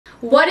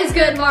What is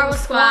good, Marvel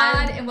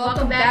Squad, and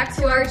welcome back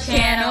to our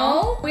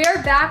channel. We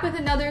are back with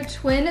another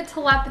twin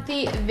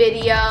telepathy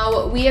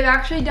video. We have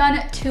actually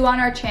done 2 on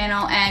our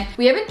channel, and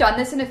we haven't done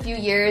this in a few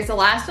years. The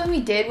last one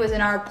we did was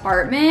in our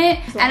apartment,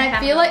 and I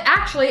feel like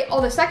actually,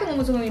 the second one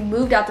was when we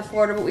moved out to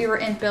Florida, but we were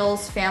in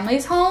Bill's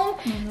family's home.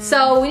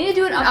 So we need to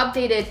do an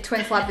updated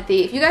twin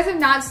telepathy. If you guys have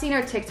not seen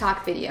our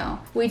TikTok video,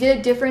 we did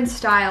a different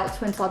style of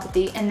twin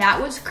telepathy, and that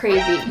was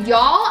crazy.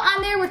 Y'all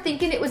on there were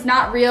thinking it was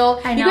not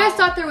real. I know. You guys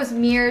thought there was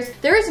mirrors.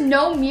 There is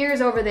no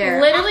mirrors over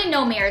there. Literally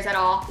no mirrors at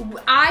all.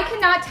 I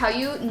cannot tell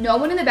you, no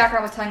one in the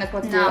background was telling us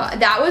what to do.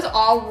 That was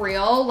all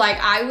real. Like,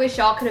 I wish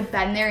y'all could have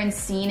been there and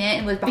seen it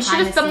and was behind the scenes. We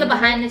should have filmed the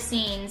behind the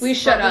scenes. We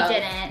should have. We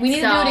didn't. We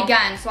need to do it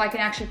again so I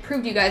can actually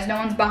prove to you guys no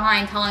one's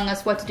behind telling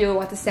us what to do or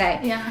what to say.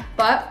 Yeah.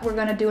 But we're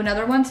gonna do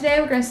another one today.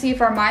 We're gonna see if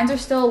our minds are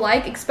still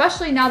alike,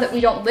 especially now that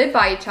we don't live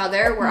by each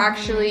other. We're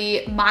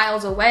actually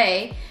miles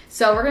away.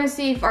 So we're gonna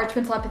see if our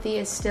twin telepathy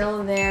is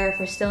still there, if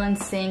we're still in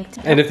sync.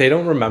 And if they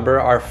don't remember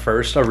our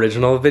first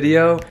original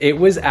video, it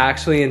was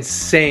actually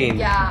insane.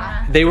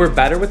 Yeah. They were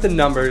better with the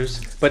numbers,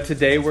 but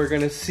today we're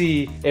gonna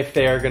see if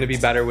they are gonna be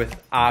better with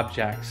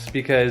objects,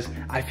 because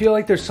I feel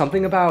like there's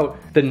something about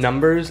the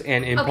numbers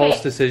and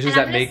impulse decisions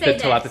that make the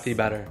telepathy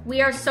better.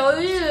 We are so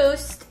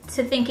used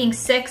to thinking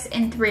 6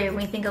 and 3 when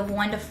we think of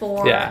 1 to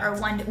 4 or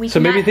 1 to, so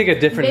maybe think of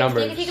different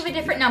numbers. Maybe think of a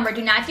different number.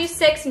 Do not do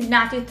 6 and do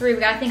not do 3. We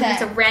gotta think of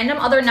it's a random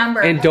other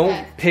number. And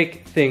don't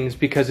pick things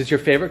because it's your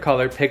favorite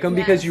color. Pick them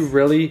because you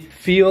really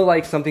feel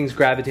like something's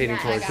gravitating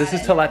towards. This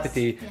is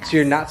telepathy, so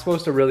you're not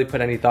supposed to really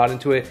put any thought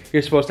into it.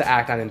 You're supposed to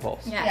act on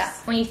impulse.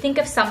 Yes. When you think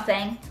of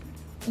something,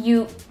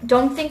 you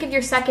don't think of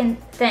your second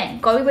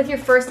thing. Go with your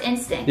first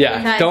instinct.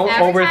 Yeah, don't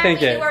overthink it. Every time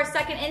we do our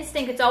second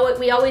instinct,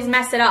 we always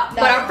mess it up.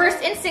 But our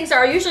first instincts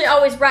are usually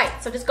always right.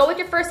 So just go with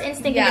your first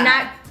instinct and do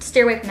not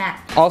steer away from that.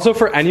 Also,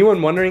 for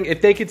anyone wondering,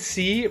 if they could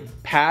see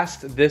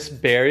past this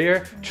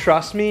barrier,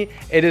 trust me,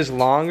 it is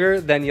longer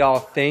than y'all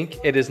think.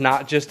 It is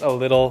not just a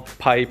little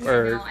pipe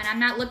or and I'm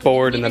not looking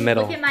board in the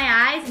middle. Look at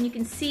my eyes and you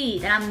can see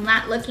that I'm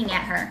not looking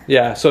at her.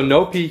 Yeah, so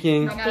no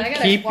peeking.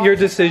 Keep your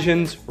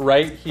decisions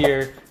right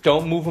here.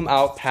 Don't move them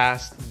out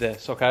past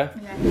this, okay?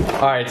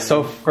 All right,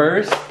 so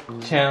first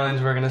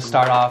challenge, we're gonna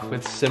start off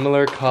with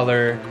similar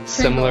color,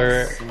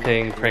 similar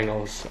thing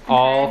Pringles.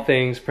 All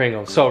things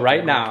Pringles. So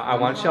right now, I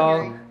want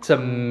y'all to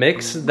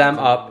mix them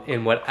up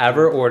in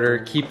whatever order.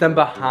 Keep them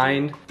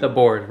behind the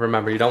board.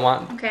 Remember, you don't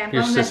want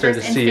your sister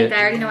to see it.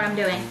 I already know what I'm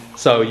doing.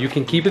 So you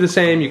can keep it the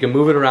same, you can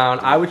move it around.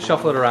 I would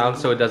shuffle it around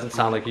so it doesn't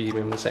sound like you're keeping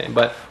them the same.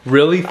 But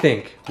really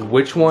think,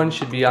 which one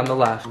should be on the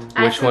left?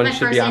 Which one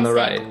should be on the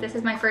right? This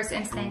is my first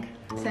instinct.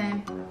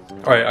 Same.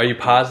 All right, are you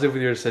positive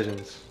with your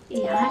decisions?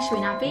 Yeah, should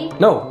we not be?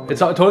 No, it's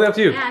totally up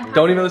to you. Yeah,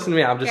 don't even listen to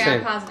me, I'm just saying.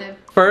 I'm positive.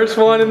 First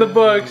one in the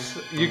books,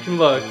 you can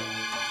look. You know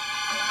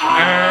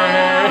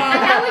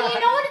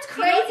what? It's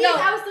crazy.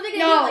 I was still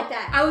thinking like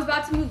that. I was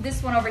about to move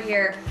this one over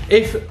here.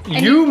 If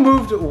you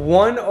moved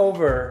one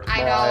over,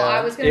 I know,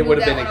 I was gonna move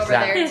that one over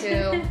there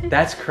too.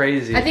 That's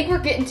crazy. I think we're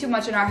getting too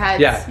much in our heads.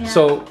 Yeah,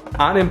 so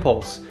on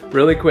impulse,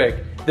 really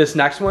quick, this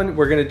next one,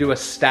 we're gonna do a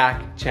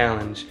stack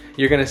challenge.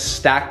 You're gonna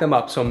stack them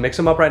up, so mix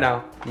them up right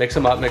now. Mix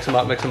them up, mix them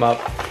up, mix them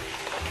up.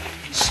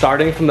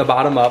 Starting from the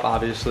bottom up,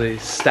 obviously.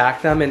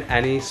 Stack them in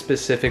any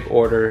specific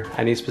order,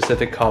 any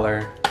specific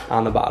color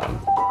on the bottom.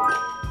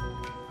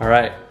 All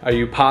right, are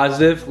you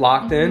positive,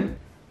 locked in?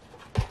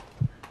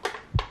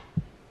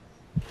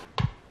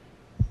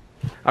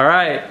 All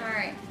right.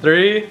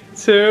 3,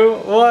 2,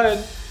 1.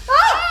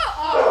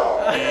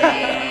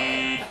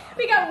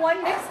 We got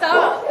one mixed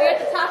up. We got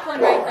the top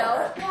one right though.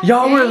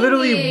 Y'all were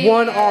literally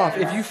one off.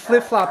 If you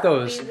flip-flop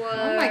those.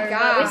 Oh my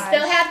god. We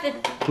still have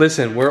the...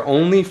 Listen, we're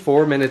only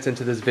 4 minutes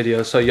into this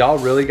video, so y'all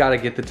really gotta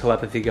get the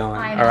telepathy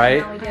going, all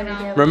right?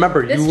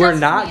 Remember, you were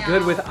not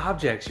good with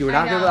objects. You were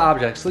not good with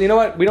objects. So you know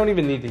what? We don't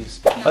even need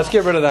these. Let's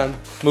get rid of them.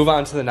 Move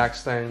on to the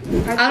next thing.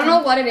 I don't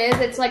know what it is.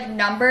 It's like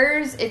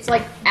numbers. It's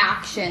like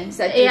actions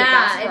that do the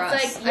best for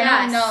us. It's like,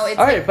 I don't know. It's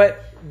all right,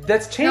 but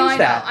let's change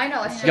that. I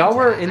know. Let's change y'all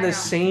were that. in the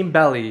same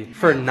belly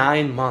for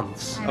 9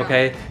 months,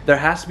 okay? There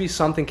has to be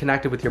something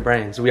connected with your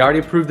brains. We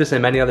already proved this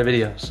in many other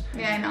videos.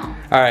 Yeah, I know.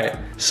 All right,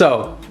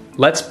 so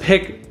let's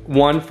pick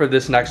one for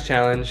this next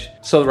challenge.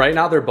 So right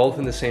now they're both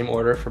in the same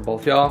order for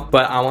both y'all,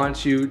 but I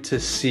want you to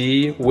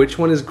see which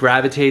one is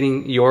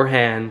gravitating your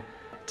hand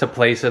to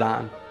place it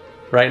on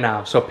right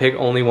now. So pick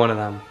only one of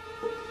them.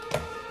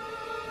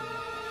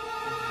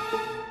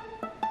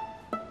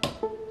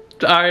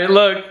 All right,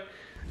 look.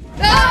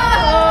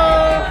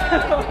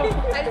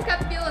 I just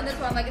kept feeling this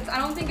one. Like, I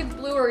don't think it's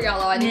blue or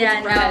yellow. I think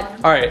it's red.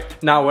 All right,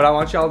 now what I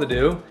want y'all to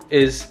do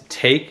is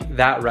take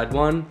that red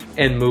one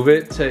and move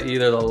it to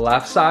either the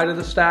left side of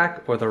the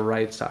stack or the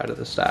right side of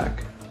the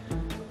stack.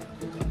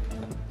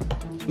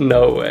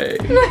 No way.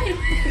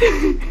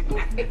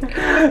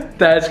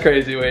 That's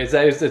crazy. Wait,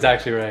 it's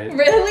actually right.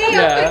 Really?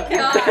 Yeah. Oh my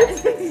god.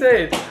 That's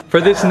insane. For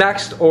this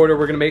next order,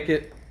 we're gonna make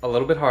it a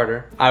little bit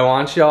harder. I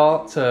want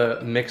y'all to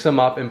mix them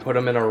up and put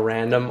them in a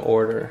random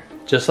order,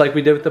 just like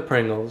we did with the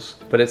Pringles.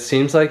 But it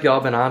seems like y'all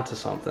been onto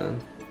something.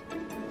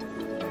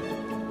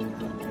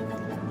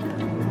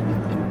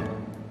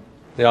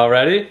 Y'all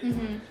ready?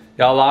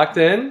 Y'all locked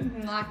in?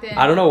 I'm locked in.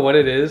 I don't know what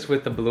it is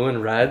with the blue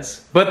and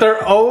reds, but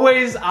they're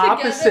always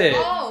opposite.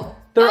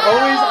 They're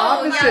always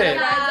opposite.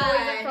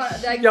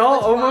 Y'all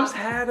almost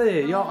had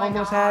it. Y'all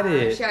almost had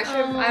it.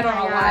 I don't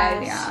know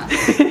why.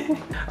 Yeah.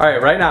 All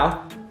right, right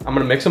now, I'm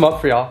gonna mix them up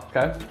for y'all,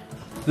 okay?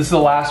 This is the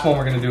last one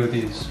we're gonna do with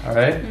these, all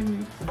right?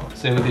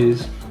 Same with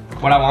these.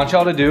 What I want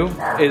y'all to do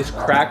is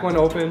crack one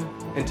open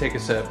and take a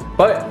sip.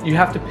 But you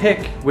have to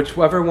pick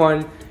whichever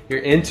one your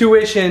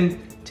intuition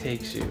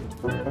takes you.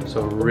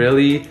 So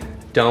really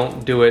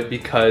don't do it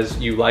because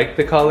you like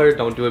the color.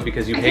 Don't do it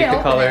because you hate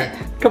the color.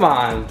 Come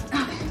on.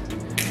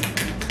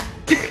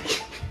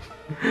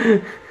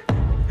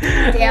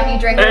 Damn, you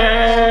drank it. I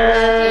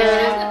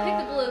was gonna pick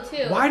the blue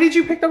too. Why did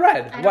you pick the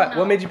red?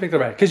 What made you pick the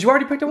red? Because you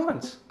already picked it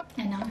once.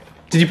 I know.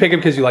 Did you pick it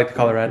because you like the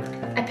color red?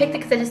 I picked it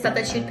because I just thought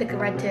that she'd pick the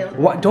red too.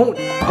 What? Don't.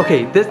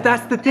 Okay,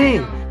 that's the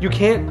thing. You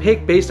can't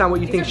pick based on what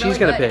you think she's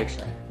gonna pick.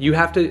 Actually. You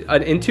have to.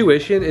 An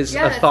intuition is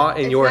a thought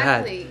in your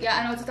head. Yeah,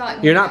 I know it's a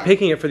thought. You're not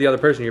picking it for the other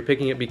person. You're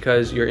picking it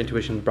because your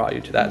intuition brought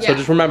you to that. So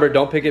just remember,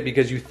 don't pick it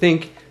because you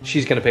think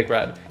she's gonna pick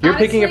red. You're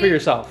picking it for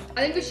yourself.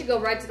 I think we should go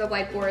right to the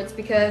whiteboards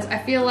because I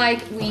feel like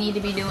we need to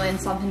be doing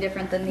something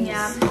different than these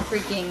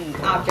freaking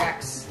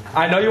objects.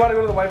 I know you want to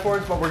go to the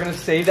whiteboards, but we're gonna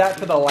save that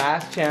for the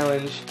last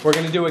challenge. We're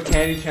gonna do a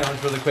candy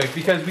challenge really quick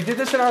because we did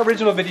this in our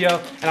original video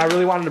and I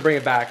really wanted to bring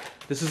it back.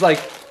 This is like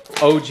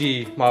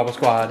OG Marble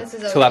Squad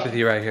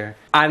telepathy right here.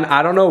 And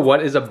I don't know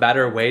what is a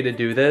better way to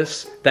do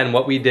this than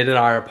what we did in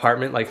our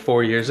apartment like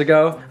 4 years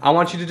ago. I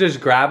want you to just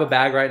grab a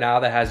bag right now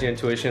that has your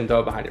intuition and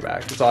throw it behind your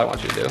back. That's all I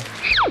want you to do.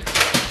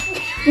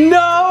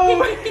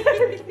 No!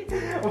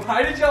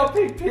 Why did y'all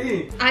pick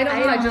pink? I don't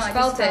know, I just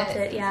felt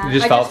it. Yeah. You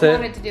just felt it? I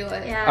just wanted to do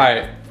it. Yeah. All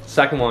right,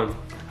 second one.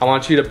 I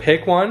want you to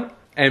pick one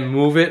and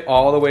move it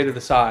all the way to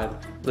the side.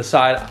 The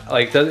side,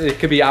 like it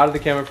could be out of the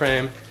camera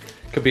frame,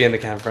 could be in the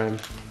camera frame.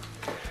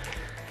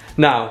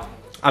 Now,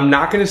 I'm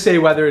not gonna say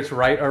whether it's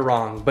right or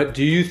wrong, but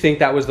do you think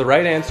that was the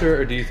right answer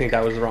or do you think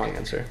that was the wrong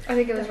answer? I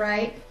think it was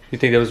right. You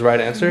think that was the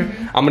right answer?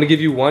 I'm gonna give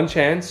you one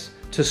chance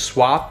to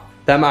swap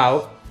them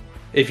out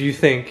if you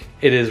think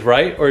it is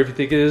right or if you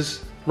think it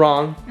is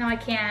wrong. No, I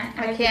can't.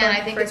 I can't,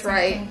 I think it's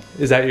right.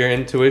 Is that your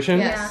intuition?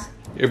 Yes.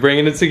 You're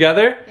bringing it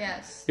together?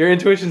 Yes. Your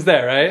intuition's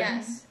there, right?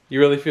 Yes. You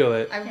really feel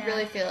it? I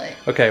really feel it.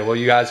 Okay, well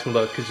you guys can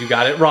look because you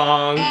got it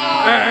wrong. It's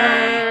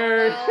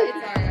alright.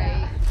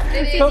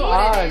 Come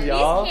on,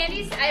 y'all.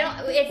 These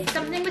candies, it's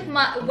something with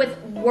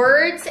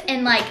words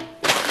and like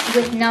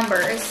with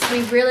numbers.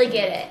 We really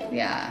get it.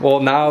 Yeah. Well,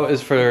 now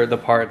is for the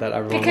part that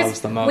everyone loves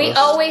the most. We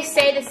always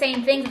say the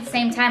same things at the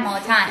same time all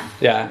the time.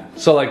 Yeah.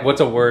 So like, what's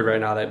a word right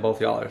now that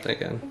both y'all are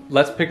thinking?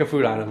 Let's pick a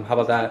food item. How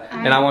about that?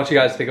 And I want you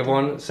guys to think of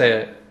one. Say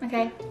it.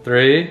 Okay.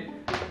 3,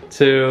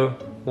 2,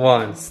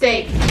 1.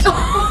 Steak.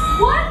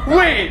 What?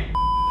 Wait.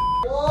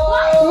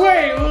 Whoa.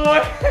 Wait.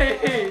 That's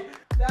crazy.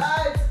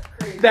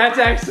 That's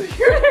actually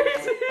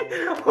crazy.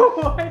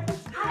 What?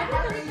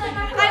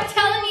 I'm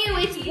telling you,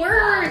 it's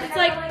words. It's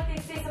like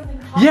they say something.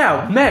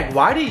 Yeah, Meg,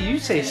 why do you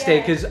say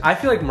steak? Because I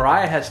feel like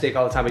Mariah has steak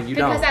all the time, but you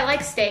don't. because I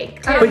like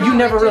steak. Too. But you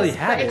never really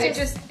had It it.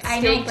 just I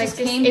know, steak but just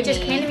it came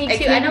just came to me It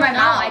too. came I to don't my know.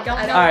 mouth. I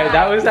don't know. All right,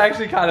 that was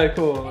actually kind of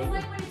cool. It's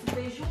like when it's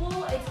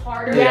visual, it's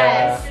harder.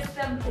 Yeah. It's just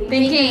them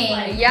Thinking,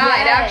 like,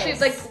 yeah, it actually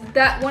like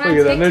that one on Look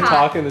at them, TikTok. they're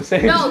talking the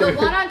same. No, the shit.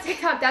 one on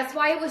TikTok, that's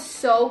why it was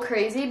so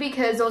crazy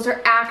because those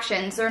are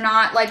actions. They're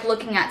not like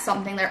looking at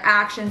something. They're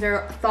actions,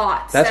 they're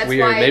thoughts. That's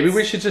weird. why Maybe it's-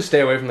 we should just stay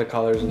away from the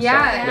colors and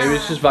Yeah, stuff. Maybe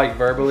it's just like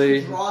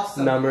verbally, Draw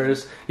something.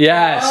 numbers.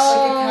 Yes.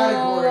 Like a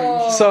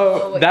category.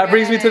 So that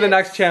brings me to the yes.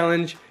 next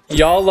challenge.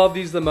 Y'all love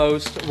these the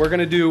most. We're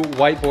gonna do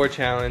whiteboard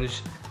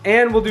challenge.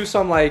 And we'll do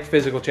some like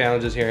physical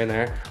challenges here and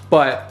there.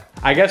 But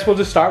I guess we'll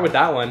just start with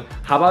that one.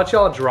 How about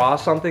y'all draw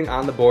something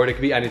on the board? It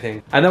could be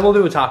anything. And then we'll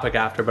do a topic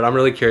after, but I'm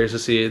really curious to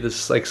see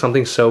this is like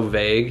something so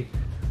vague.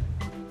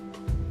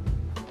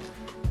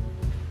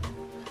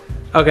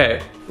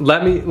 Okay,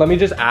 let me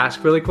just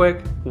ask really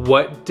quick.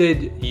 What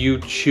did you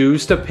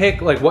choose to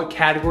pick? Like what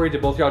category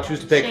did both y'all choose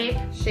to pick?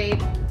 Shape.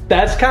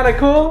 That's kind of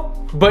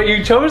cool, but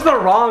you chose the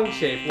wrong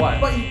shape. What?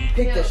 But you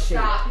picked a shape.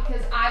 Stop,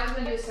 because I was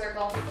gonna do a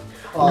circle.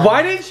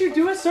 Why didn't you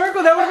do a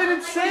circle? That would have been You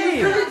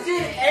insane. could have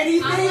did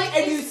anything I'm like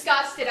and you.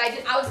 disgusted.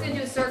 I was gonna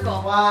do a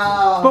circle.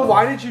 Wow. But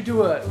why did you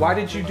do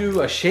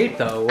a shape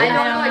though? I don't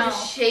know. know.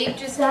 Just shape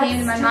just came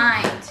to my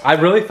mind. I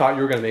really thought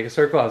you were gonna make a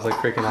circle. I was like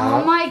freaking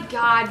out. Oh my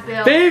God,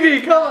 Bill.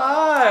 Baby, come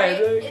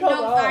on. Come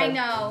No, on. I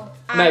know.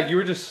 Meg, you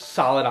were just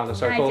solid on a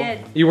circle.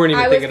 did. You weren't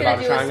even I was thinking about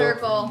gonna a do a triangle.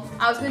 circle.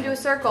 I was gonna do a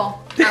circle.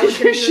 I was gonna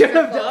You do a should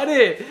have circle. done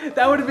it.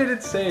 That would have been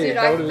insane. Dude,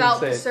 that I would have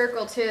felt been the insane.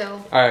 circle too.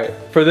 All right,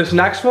 for this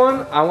next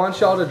one, I want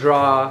y'all to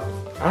draw,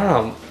 I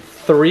don't know,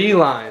 3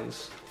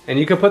 lines. And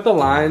you can put the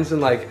lines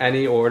in like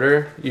any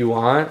order you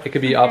want. It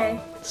could be Okay.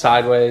 up,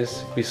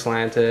 sideways, it could be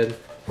slanted.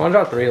 I want to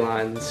draw 3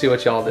 lines and see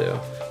what y'all do.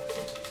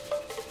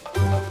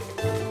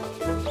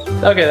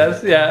 Okay,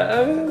 that's, yeah.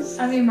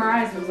 I mean,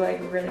 Mariah's was like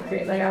really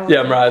great. Like, I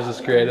Yeah, Mariah's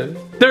is creative.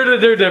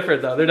 They're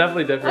different though. They're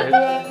definitely different.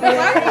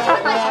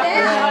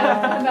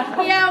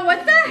 Yeah,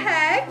 what the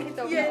heck?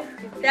 so Yeah,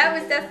 that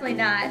was definitely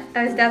not.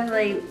 That was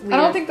definitely weird. I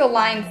don't think the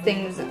lines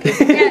things.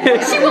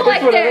 Yeah, she won't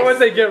like Whatever this.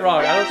 they get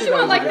wrong. I don't think She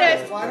won't like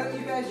this. this. Why don't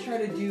you guys try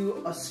to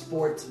do a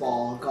sports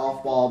ball,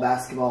 golf ball,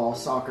 basketball,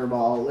 soccer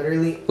ball,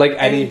 literally Like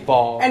any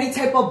ball. any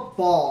type of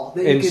ball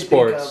that you In could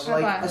sports. think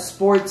of, like Okay. a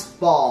sports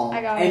ball,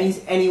 I got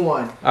it.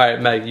 anyone. All right,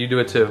 Meg, you do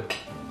it too.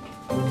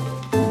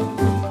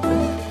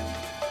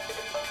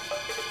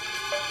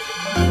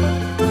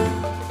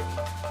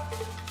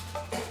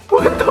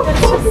 What the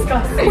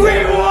fuck?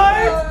 Wait,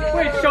 what?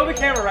 Wait, show the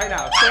camera right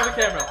now. Show the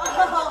camera.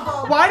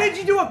 Why did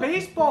you do a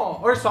baseball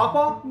or a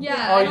softball?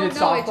 Yeah, Oh, I you don't did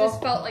know. It softball?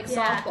 just felt like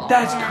Yeah. softball.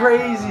 That's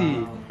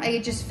crazy.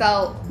 It just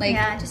felt like.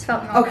 Yeah, it just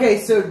felt normal. Okay,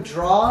 so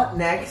draw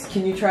next.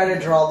 Can you try to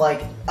draw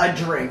like a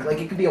drink? Like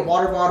it could be a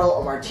water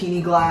bottle, a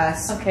martini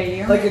glass, Okay,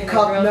 you're like a making it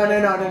cup. real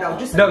No.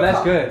 Just No, a that's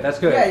cup. good. That's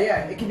good.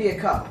 Yeah. It could be a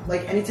cup,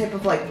 like any type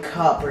of like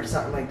cup or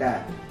something like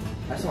that.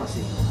 I just want to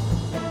see.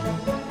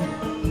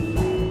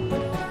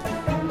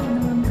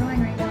 I'm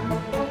drawing right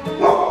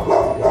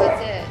now.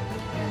 That's it.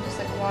 And just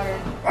like water.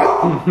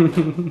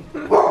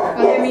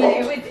 I mean,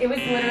 it was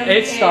literally.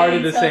 It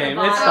started the until same. It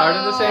bottom. started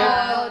the same.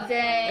 Oh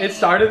dang. It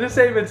started the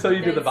same until you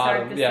did It the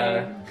bottom. started the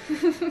Yeah.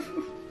 same.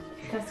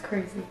 That's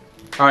crazy.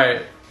 All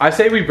right. I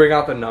say we bring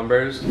out the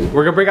numbers.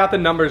 We're gonna bring out the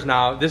numbers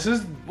now. This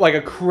is like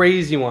a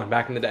crazy one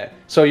back in the day.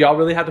 So y'all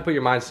really have to put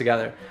your minds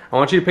together. I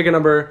want you to pick a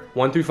number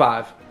 1 through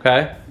 5,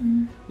 okay?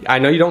 I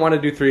know you don't want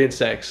to do 3 and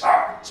 6.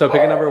 So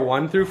pick a number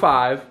 1 through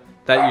 5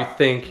 that you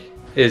think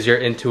is your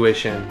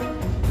intuition.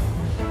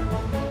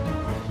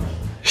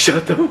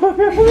 Shut the fuck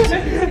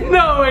up.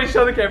 No, wait,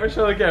 show the camera.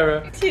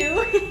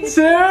 2.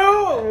 2?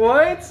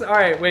 What? All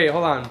right, wait,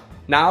 hold on.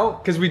 Now,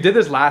 because we did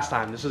this last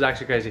time. This was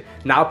actually crazy.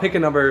 Now pick a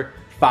number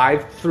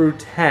 5 through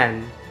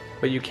 10,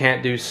 but you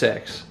can't do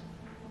 6.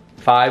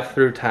 5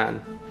 through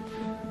 10.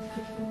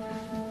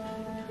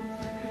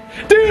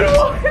 Dude,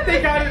 what?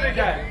 They got it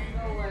again.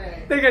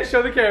 They got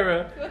show the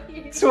camera.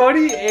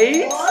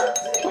 28?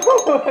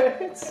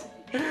 What?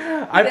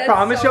 I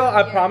promise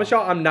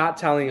y'all, I'm not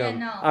telling them.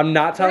 Yeah, no. I'm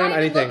not telling We're them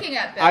not even anything. looking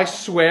at Bill. I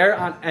swear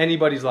on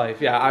anybody's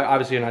life. Yeah,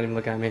 obviously you're not even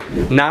looking at me.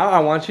 Now I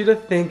want you to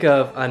think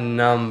of a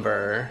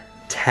number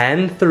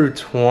 10 through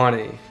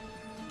 20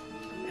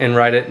 and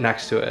write it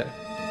next to it.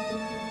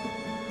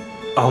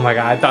 Oh my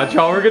god, I thought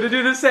y'all were gonna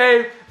do the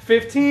same.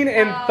 15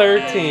 and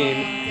 13.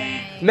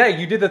 Dang. Meg,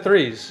 you did the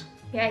 3s.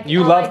 Yeah,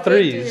 You I love did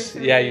do the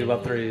 3s. Yeah, you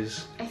love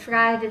 3s. I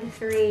forgot I did the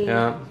 3.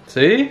 Yeah.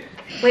 See?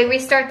 Wait,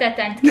 restart that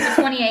then. Keep it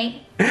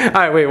 28.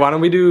 Alright, wait, why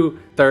don't we do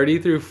 30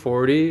 through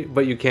 40,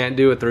 but you can't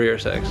do a 3 or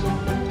 6.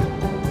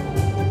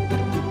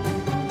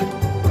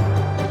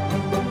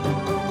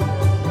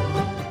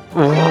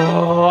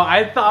 Oh,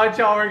 I thought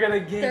y'all were gonna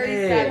get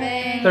 37.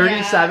 it.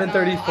 37, Yeah,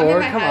 34. I'm in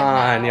my Come head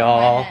on, now.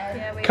 y'all.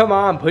 Yeah, wait. Come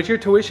on, put your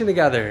tuition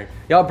together.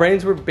 Y'all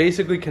brains were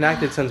basically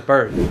connected since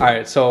birth.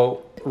 Alright,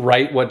 so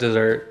write what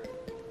dessert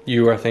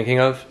you are thinking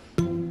of.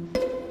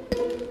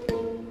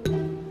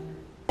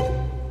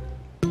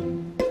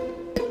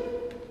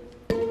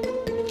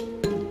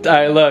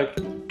 Alright, look.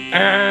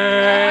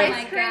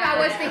 Ice cream. I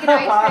was thinking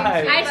ice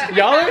cream. Ice cream.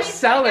 Y'all are Brownies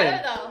selling.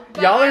 together, though.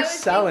 But Y'all I are was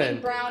selling.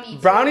 thinking brownie,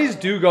 too. Brownies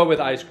do go with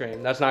ice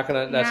cream. That's not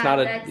gonna. That's Yeah, not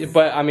a. that's-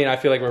 But I mean, I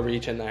feel like we're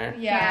reaching there.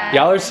 Yeah.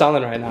 Y'all are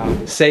selling right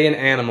now. Say an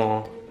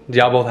animal. Do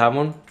y'all both have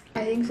one?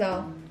 I think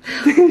so.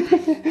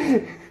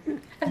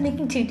 I'm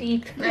thinking too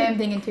deep. I am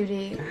thinking too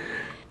deep.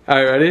 All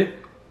right, ready?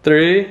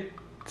 3,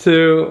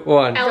 2,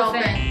 1.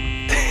 Elephant.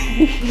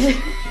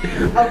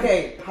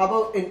 Okay, how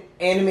about an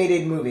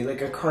animated movie,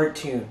 like a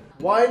cartoon?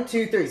 1,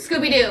 2, 3.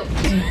 Scooby-Doo.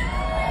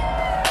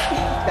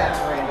 That's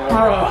random.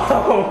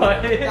 Bro,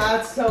 what?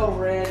 That's so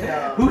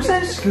random. Who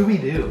says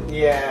Scooby Doo?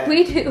 Yeah.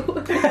 We do.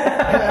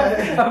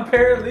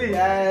 Apparently,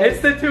 Yes.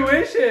 it's the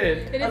tuition.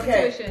 It is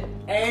Okay. tuition.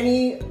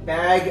 Any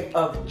bag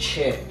of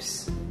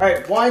chips.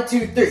 Alright, 1,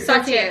 2, 3.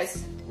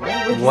 Tortillas.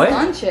 What?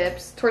 Sun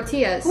chips,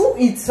 tortillas. Who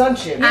eats sun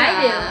chips?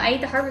 I do. I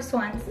eat the harvest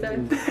ones. So.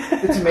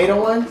 The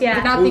tomato ones? Yeah. I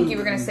did not think you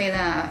were gonna say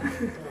that.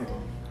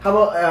 How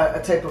about a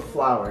type of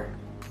flower?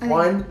 think-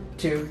 1,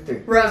 2, 3.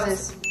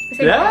 Roses.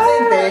 Yeah,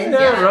 Same thing.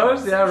 yeah,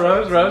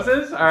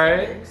 roses. All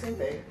right. Same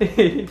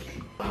thing.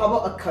 How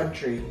about a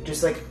country?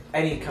 Just like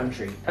any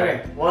country.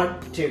 Okay, 1,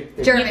 2,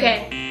 3. Germany. UK.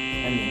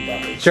 I mean,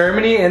 that was-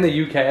 Germany and the I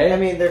UK.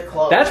 mean, they're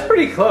close. That's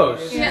pretty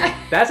close. Yeah.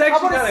 That's How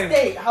actually about a kind of.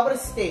 state? How about a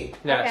state?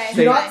 Yeah, Okay. Do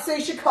state. not say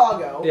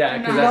Chicago. Yeah, Do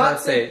because No. that's not not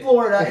say state.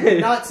 Florida. And do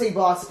not say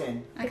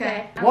Boston.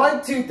 Okay.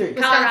 1, 2, 3.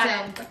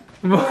 Wisconsin.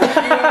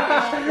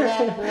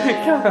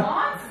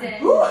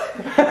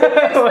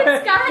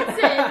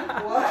 Wisconsin.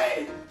 What?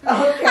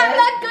 I'm Okay.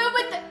 not good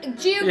with the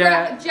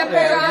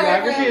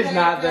Geography is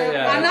not the.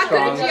 Yeah, I'm not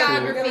good at strong suit.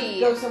 geography. We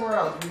gotta go somewhere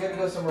else. We gotta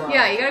go somewhere else.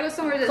 Yeah, you gotta go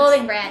somewhere that's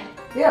Clothing brand.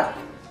 Yeah.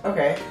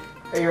 Okay.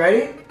 Are you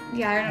ready?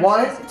 Yeah, I don't know.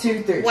 1,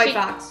 2, 3. White Shein.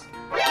 Fox.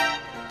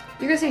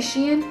 You're gonna say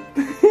Shein?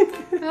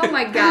 Oh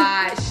my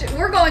gosh,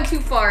 we're going too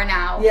far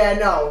now. Yeah,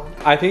 no.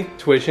 I think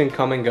tuition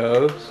come and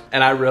goes,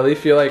 and I really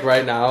feel like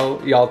right now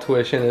y'all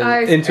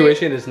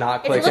intuition is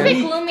not It's a clicking.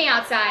 little bit gloomy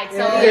outside, so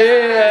Yeah.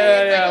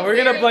 Yeah, Like, we're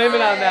gonna blame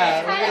it on that.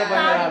 it's We're kind gonna of blame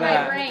it clouding on my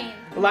that. brain.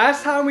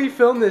 last time we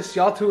filmed this,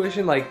 y'all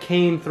tuition like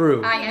came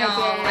through. I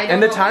know.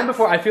 And the time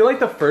before, I feel like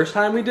the first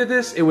time we did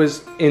this, it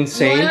was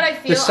insane. You know what I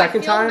feel? The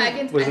second time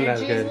Megan's wasn't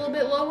as energy is a good. little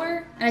bit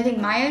lower, and I think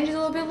my energy is a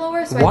little bit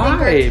lower. So Why?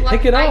 I think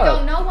Pick it up. I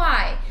don't know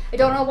why. I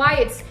don't know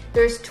why.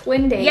 There's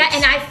twin days. Yeah,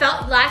 and I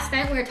felt last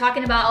night we were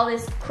talking about all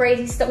this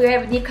crazy stuff. We were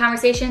having deep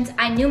conversations.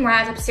 I knew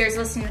Mariah was upstairs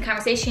listening to the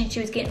conversation.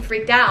 She was getting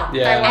freaked out.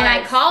 Yeah. And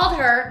I called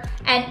her,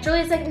 and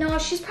Julie's like, no,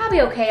 she's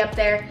probably okay up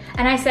there.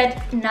 And I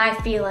said, no, I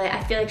feel it.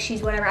 I feel like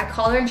she's whatever. I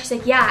called her, and she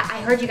said, yeah,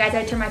 I heard you guys.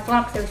 I turned my phone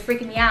off because it was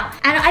freaking me out.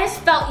 And I just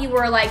felt you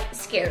were like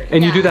scared.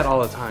 And you do that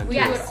all the time.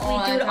 Yes,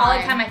 we do it all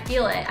the time. I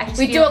feel it.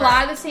 We do a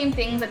lot of the same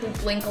things. Like we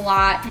blink a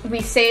lot.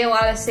 We say a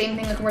lot of the same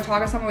things. Like when we're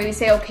talking to someone, we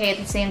say okay at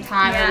the same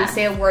time, or we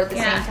say a word at the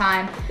same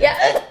time.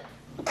 Yeah.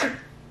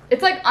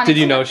 It's like Did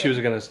you know she was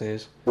gonna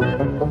sneeze? No.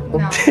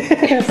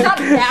 It's not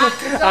that.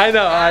 It's not I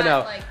know, that, I know.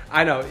 like,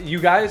 I know. You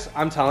guys,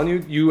 I'm telling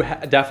you, you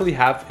definitely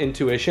have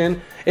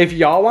intuition. If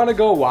y'all want to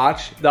go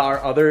watch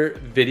our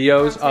other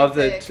videos of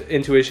the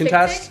intuition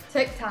tests.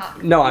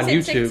 TikTok. No, on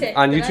YouTube.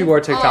 On YouTube or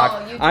TikTok.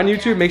 Oh, YouTube, on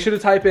YouTube, yeah. make sure to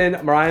type in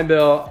Mariah and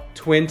Bill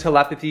Twin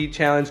Telepathy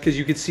Challenge because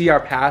you could see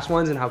our past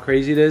ones and how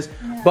crazy it is.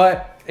 Yeah.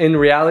 But in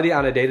reality,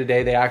 on a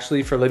day-to-day, they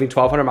actually, for living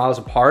 1,200 miles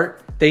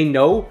apart, they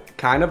know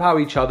kind of how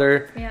each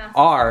other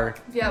are.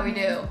 Yeah, we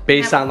do.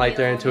 Based on like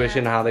their intuition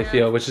and how they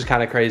feel, which is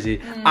kind of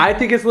crazy. I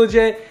think it's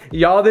legit.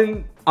 Y'all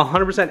didn't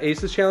 100% ace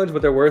this challenge,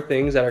 but there were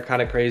things that are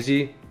kind of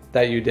crazy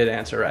that you did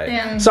answer right.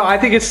 Yeah. So I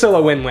think it's still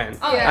a win-win.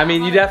 Oh, yeah, I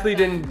mean, 100%. you definitely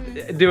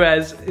didn't do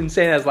as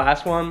insane as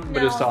last one,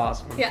 but it was still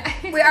awesome. Yeah.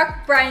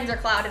 Our brains are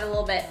clouded a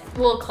little bit. A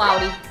little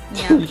cloudy.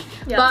 Yeah.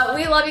 But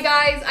we love you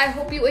guys. I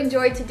hope you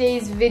enjoyed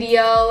today's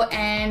video,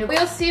 and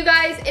we'll see you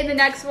guys in the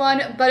next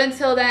one. But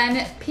until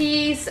then,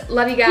 peace.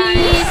 Love you guys.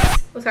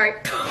 Peace. Oh, sorry.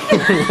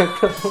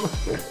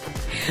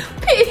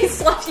 Peace.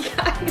 Love you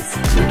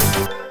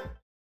guys.